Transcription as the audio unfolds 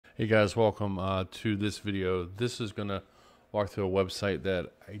Hey guys, welcome to this video. This is going to walk through a website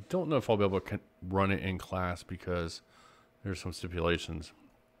that I don't know if I'll be able to run it in class because there's some stipulations.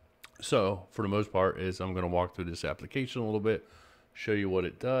 So for the most part is I'm going to walk through this application a little bit, show you what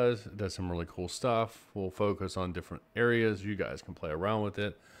it does. It does some really cool stuff. We'll focus on different areas. You guys can play around with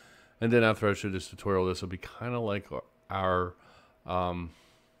it. And then after I show this tutorial, this will be kind of like our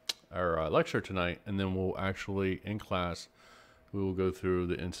lecture tonight. And then we'll actually, in class, we will go through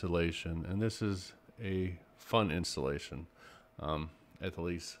the installation, and this is a fun installation, at the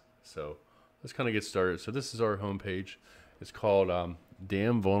least. So let's kind of get started. So this is our home page. It's called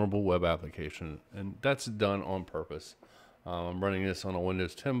Damn Vulnerable Web Application, and that's done on purpose. I'm running this on a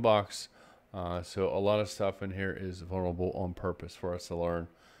Windows 10 box, so a lot of stuff in here is vulnerable on purpose for us to learn,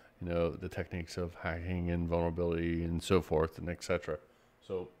 you know, the techniques of hacking and vulnerability and so forth and etc.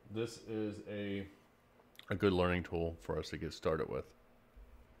 So this is a good learning tool for us to get started with.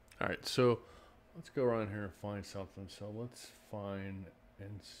 All right, so let's go around here and find something. So let's find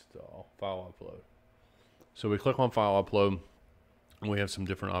install file upload. So we click on file upload, and we have some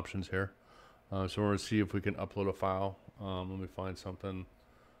different options here. So we're going to see if we can upload a file. Let me find something.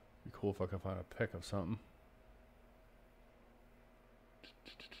 It'd be cool if I could find a pic of something.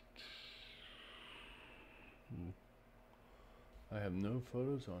 I have no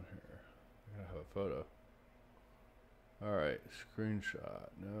photos on here. I gotta have a photo. All right, screenshot.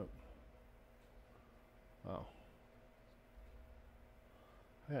 Nope. Oh,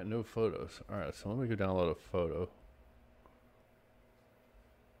 I got no photos. All right, so let me go download a photo.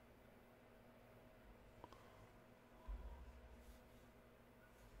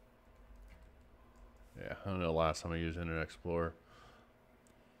 Yeah, I don't know the last time I used Internet Explorer.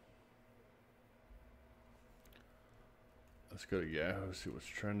 Let's go to Yahoo, see what's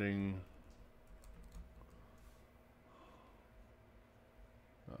trending.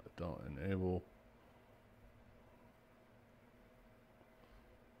 Don't enable.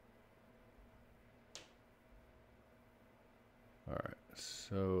 All right,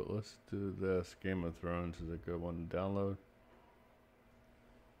 so let's do this. Game of Thrones is a good one to download.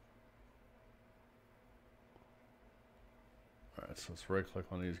 All right, so let's right click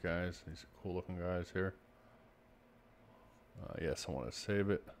on these guys. These are cool looking guys here. Yes, I want to save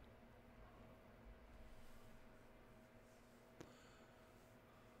it.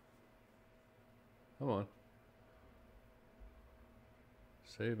 Come on.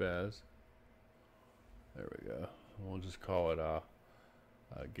 Save as. There we go. We'll just call it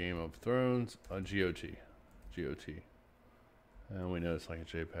Game of Thrones, GOT. GOT. And we know it's like a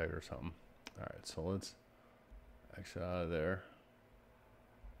JPEG or something. Alright, so let's exit out of there.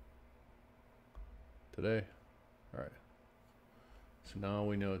 Today. Alright. So now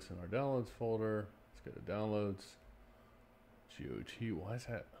we know it's in our downloads folder. Let's go to downloads. GOT. Why is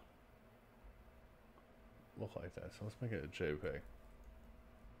that look like that? So let's make it a JPEG.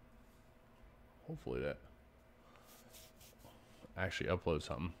 Hopefully that actually upload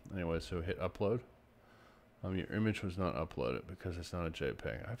something. Anyway, so hit upload. Your image was not uploaded because it's not a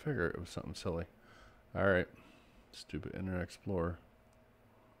JPEG. I figured it was something silly. All right, stupid Internet Explorer.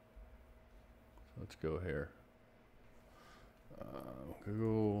 So let's go here.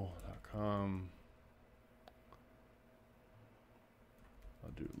 Google.com.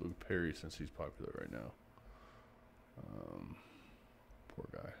 I'll do Luke Perry since he's popular right now. Poor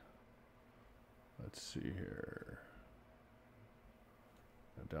guy. Let's see here.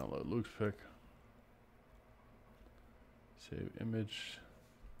 Download Luke's pic. Save image.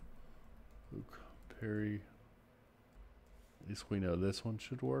 Luke Perry. At least we know this one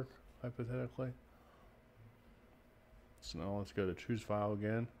should work, hypothetically. So now let's go to choose file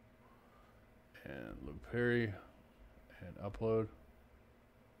again. And Luke Perry. And upload.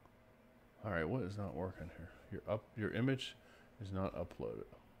 Alright, what is not working here? Your image is not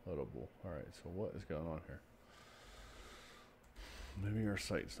loadable. Alright, so what is going on here? Maybe your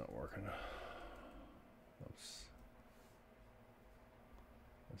site's not working. Oops.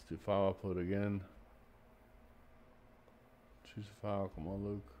 Let's do file upload again. Choose a file, come on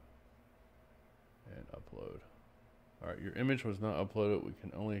Luke. And upload. Alright, your image was not uploaded. We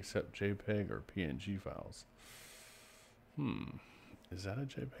can only accept JPEG or PNG files. Is that a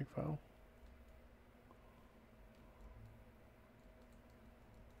JPEG file?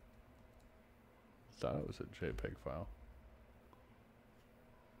 Thought it was a JPEG file.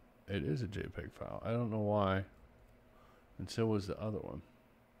 It is a JPEG file. I don't know why. And so was the other one.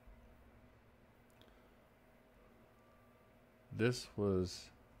 This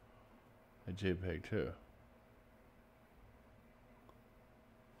was a JPEG too.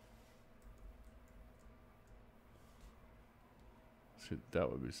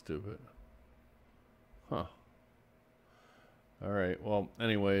 that would be stupid. Huh. All right. Well,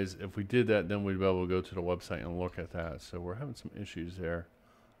 anyways, if we did that, then we'd be able to go to the website and look at that. So we're having some issues there.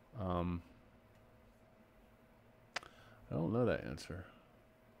 I don't know that answer.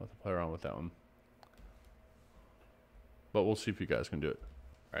 I'll have to play around with that one. But we'll see if you guys can do it.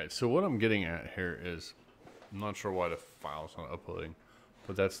 All right. So what I'm getting at here is, I'm not sure why the file's not uploading,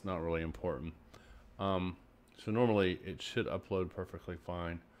 but that's not really important. So normally it should upload perfectly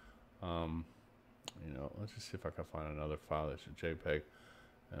fine. You know, let's just see if I can find another file that's a JPEG,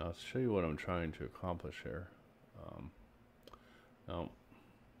 and I'll show you what I'm trying to accomplish here. No,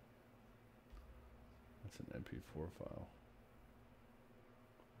 that's an MP4 file.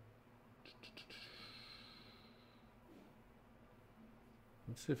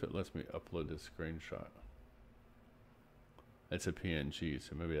 Let's see if it lets me upload this screenshot. It's a PNG,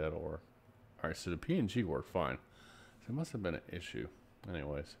 so maybe that'll work. All right, so the PNG worked fine. So it must have been an issue.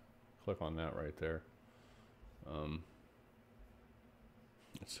 Anyways, click on that right there.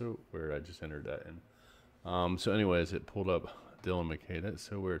 It's so weird. I just entered that in. So anyways, it pulled up Dylan McKay. That's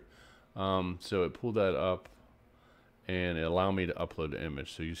so weird. So it pulled that up, and it allowed me to upload the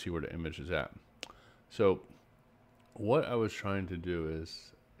image. So you see where the image is at. So what I was trying to do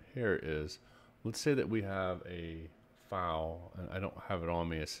is, here is, let's say that we have a file, and I don't have it on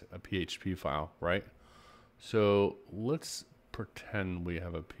me, it's a PHP file, right? So let's pretend we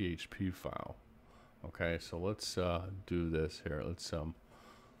have a PHP file. Okay, so let's do this here. Let's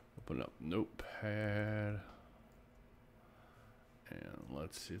open up Notepad, and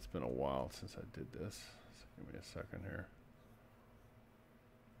let's see. It's been a while since I did this, so give me a second here.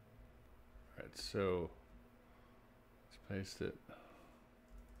 All right, so let's paste it.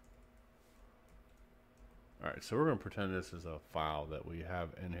 All right, so we're going to pretend this is a file that we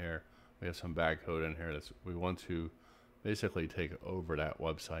have in here. We have some bad code in here that we want to basically take over that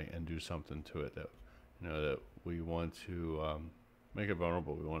website and do something to it that, you know, that we want to make it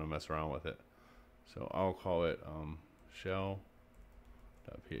vulnerable. We want to mess around with it. So I'll call it shell.php.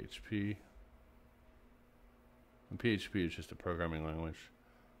 And PHP is just a programming language.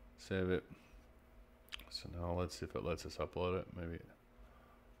 Save it. So now let's see if it lets us upload it. Maybe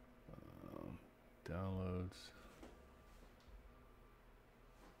downloads.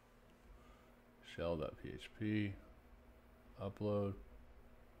 Shell.php. Upload.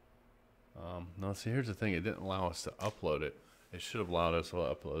 Now see, here's the thing. It didn't allow us to upload it. It should have allowed us to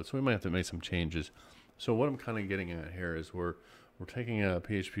upload. So we might have to make some changes. So what I'm kind of getting at here is we're taking a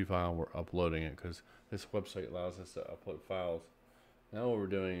PHP file, we're uploading it because this website allows us to upload files. Now what we're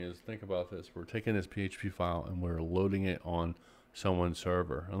doing is, think about this. We're taking this PHP file and we're loading it on someone's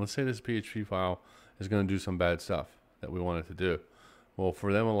server. And let's say this PHP file is going to do some bad stuff that we want it to do. Well,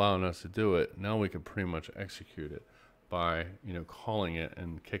 for them allowing us to do it, now we can pretty much execute it by, you know, calling it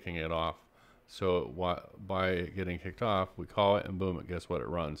and kicking it off. So by it getting kicked off, we call it and boom, it guess what, it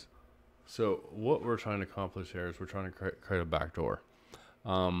runs. So what we're trying to accomplish here is we're trying to create a backdoor.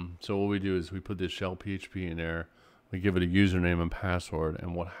 So what we do is we put this shell PHP in there, we give it a username and password,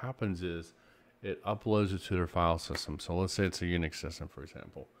 and what happens is it uploads it to their file system. So let's say it's a Unix system, for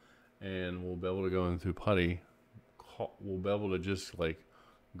example, and we'll be able to go in through PuTTY. We'll be able to just like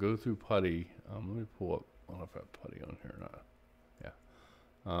go through PuTTY. Let me pull up. I don't know if I have PuTTY on here or not. Yeah.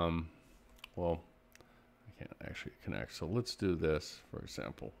 Well, I can't actually connect. So let's do this, for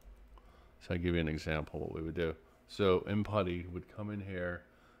example. So I give you an example of what we would do. So in PuTTY, would come in here.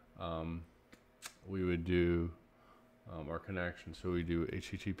 We would do our connection. So we do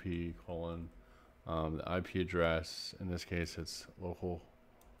HTTP : the IP address. In this case, it's local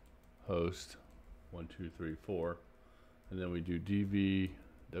host 1234, and then we do DV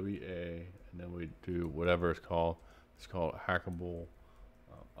WA, and then we do whatever it's called. It's called hackable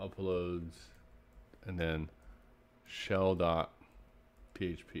uploads, and then shell.php.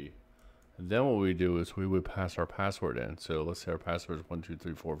 And then what we do is we would pass our password in. So let's say our password is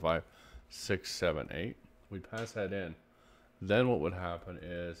 123456778. We'd pass that in. Then what would happen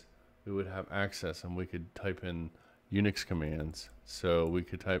is we would have access, and we could type in Unix commands. So we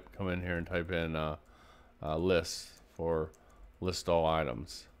could come in here and type in list for list all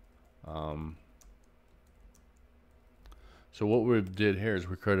items. So what we did here is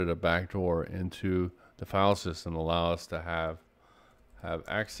we created a backdoor into the file system, allow us to have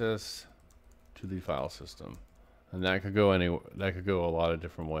access to the file system, and that could go anywhere. That could go a lot of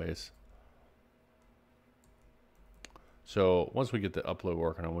different ways. So once we get the upload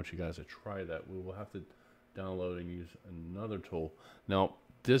working, I want you guys to try that. We will have to download and use another tool. Now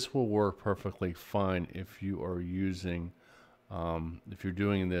this will work perfectly fine if you are using if you're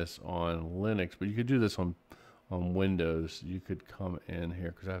doing this on Linux, but you could do this on on Windows, you could come in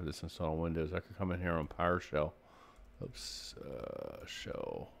here, because I have this installed on Windows. I could come in here on PowerShell. Oops,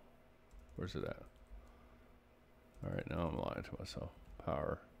 shell. Where's it at? All right, now I'm lying to myself.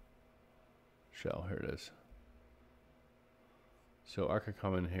 PowerShell, here it is. So I could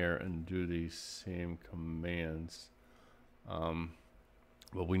come in here and do these same commands,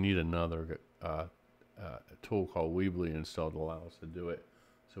 but we need another tool called Weebly installed to allow us to do it.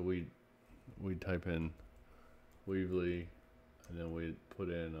 So we type in Weebly, and then we put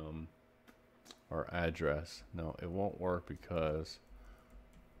in our address. Now it won't work because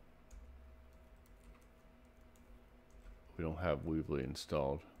we don't have Weebly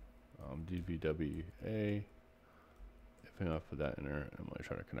installed. DVWA. If I put that in there, I'm going to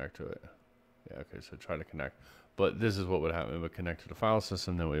try to connect to it. Yeah, okay, so try to connect. But this is what would happen. It would connect to the file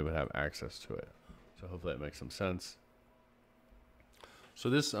system, then we would have access to it. So hopefully that makes some sense. So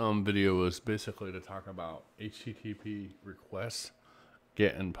this video was basically to talk about HTTP requests,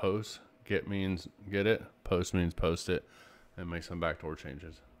 get and post. Get means get it, post means post it, and make some backdoor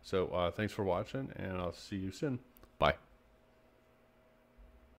changes. So thanks for watching, and I'll see you soon. Bye.